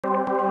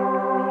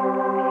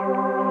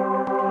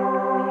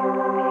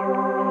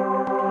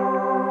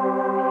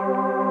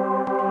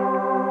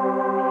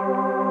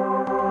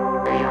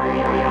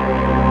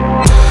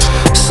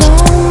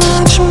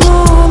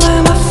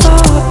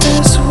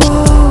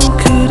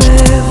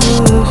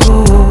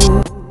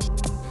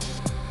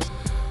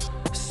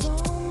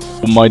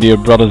my dear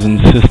brothers and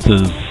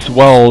sisters.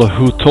 Well,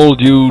 who told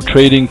you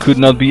trading could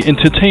not be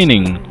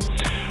entertaining?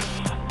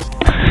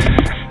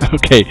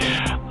 Okay,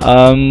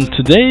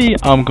 today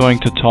I'm going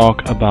to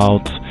talk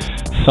about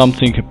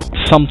something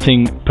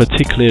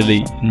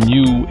particularly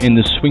new in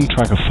the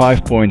SwingTracker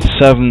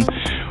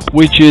 5.7,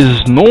 which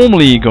is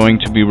normally going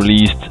to be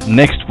released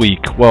next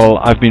week. Well,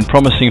 I've been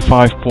promising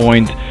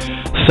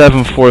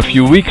 5.7 for a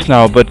few weeks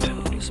now, but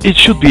it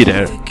should be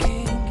there.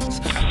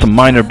 Some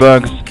minor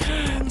bugs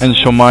and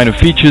some minor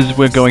features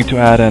we're going to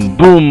add, and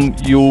boom,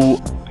 you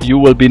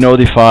will be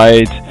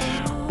notified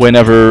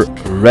whenever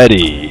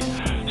ready.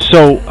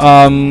 So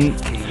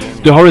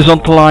the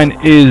horizontal line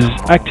is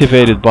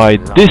activated by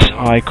this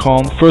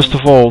icon. First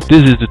of all,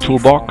 this is the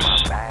toolbox,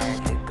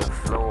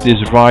 this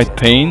right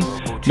pane.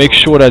 Make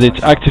sure that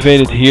it's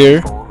activated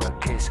here.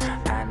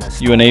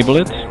 You enable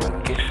it.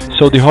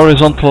 So the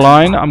horizontal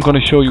line, I'm going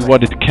to show you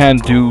what it can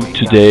do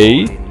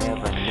today.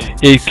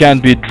 It can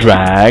be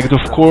dragged,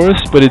 of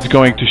course, but it's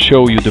going to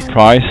show you the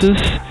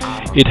prices.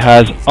 It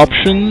has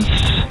options.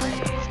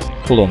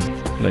 Hold on,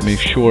 let me make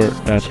sure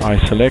that I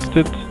select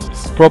it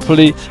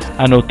properly.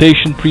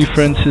 Annotation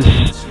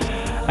preferences,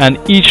 and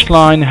each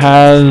line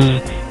has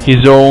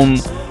his own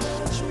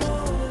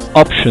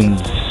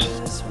options.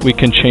 We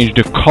can change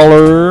the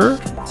color,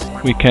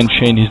 we can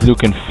change his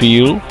look and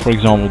feel, for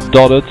example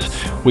dotted.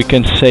 We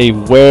can say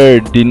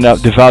where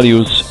the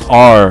values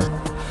are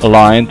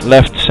aligned,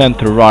 left,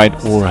 center, right,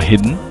 or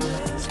hidden.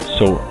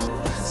 So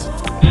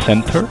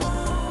center.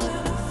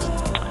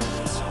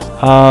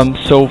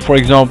 So for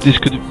example,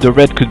 the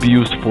red could be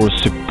used for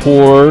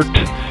support.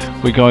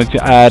 We're going to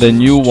add a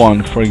new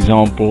one, for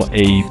example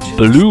a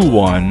blue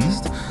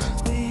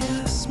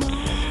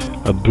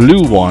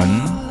one,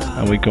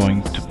 and we're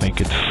going to make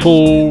it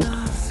full,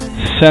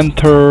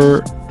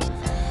 center,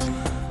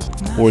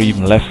 or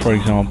even left, for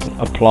example.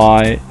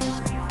 Apply.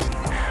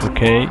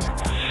 Okay,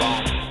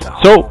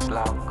 so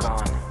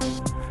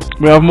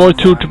we have more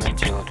tools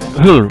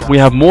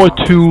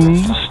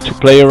to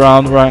play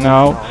around right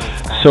now.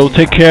 So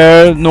take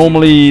care.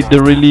 Normally the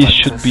release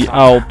should be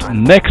out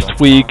next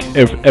week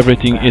if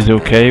everything is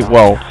okay.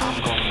 Well,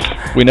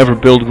 we never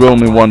build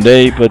Rome in one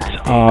day, but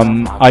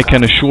I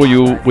can assure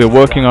you we're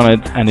working on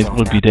it, and it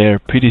will be there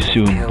pretty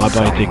soon. Bye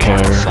bye, take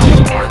care.